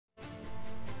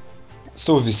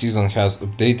So the season has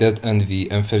updated and the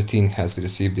M13 has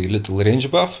received a little range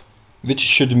buff, which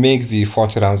should make the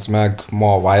 40 rounds mag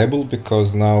more viable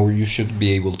because now you should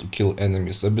be able to kill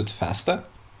enemies a bit faster.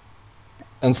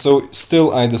 And so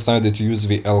still I decided to use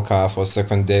the LK for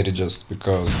secondary just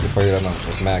because if I run out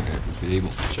of mag I would be able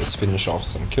to just finish off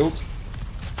some kills.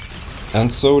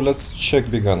 And so let's check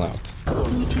the gun out.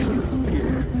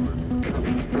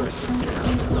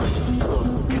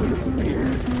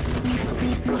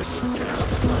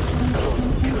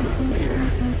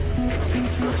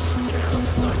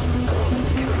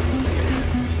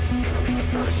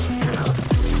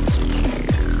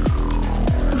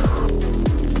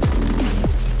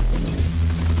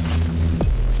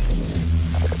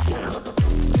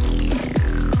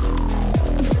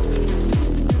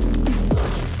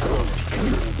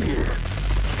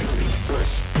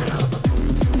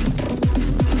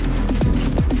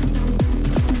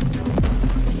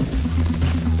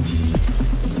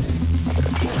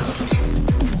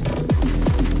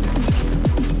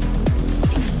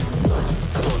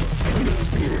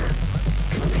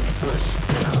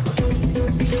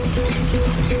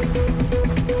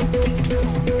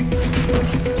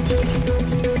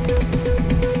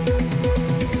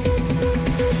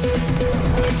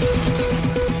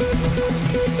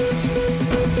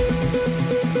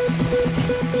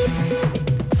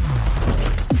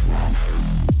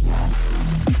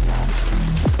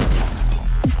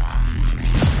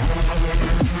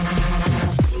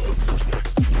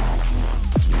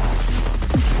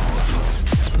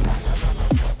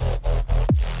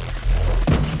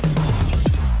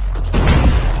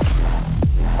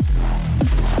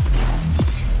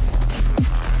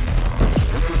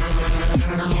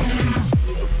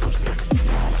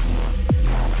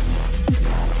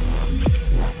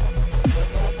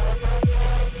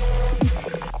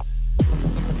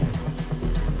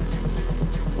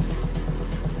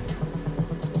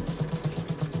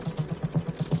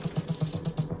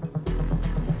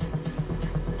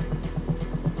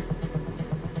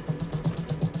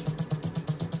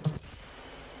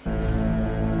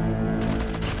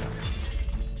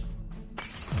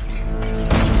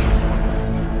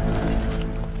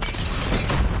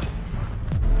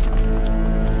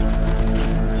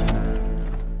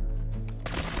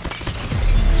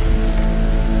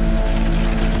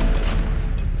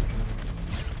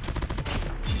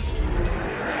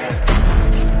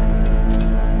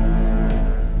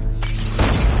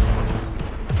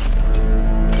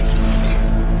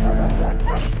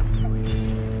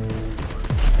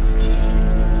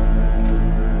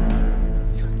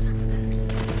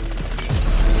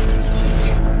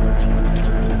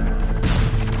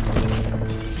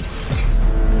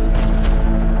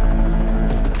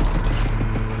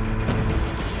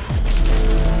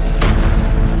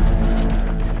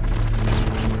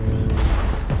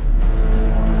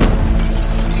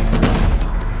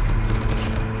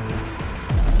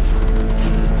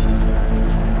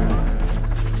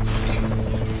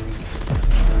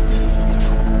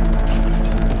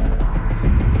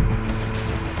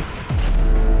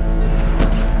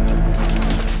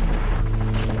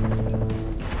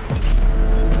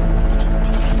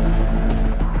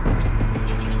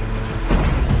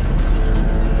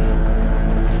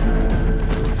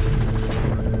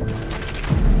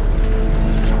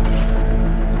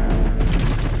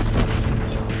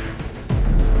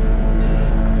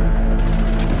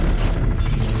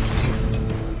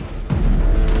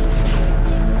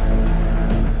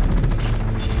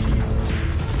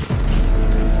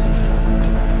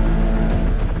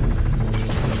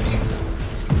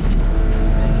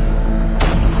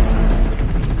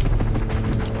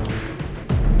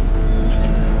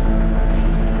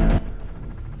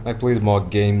 I played more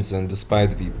games and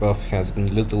despite the buff has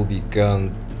been little, the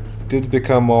gun did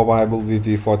become more viable with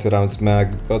the 40 rounds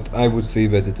mag, but I would say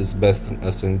that it is best in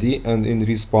SND, and in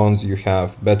respawns you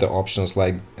have better options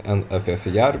like an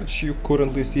FFAR, which you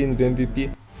currently see in the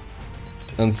MVP.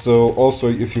 And so also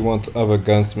if you want other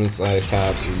gunsmiths, I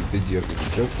have a video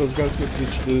with Jokes Gunsmith,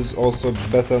 which is also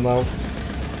better now,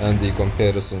 and the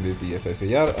comparison with the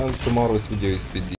FFAR, and tomorrow's video is PD.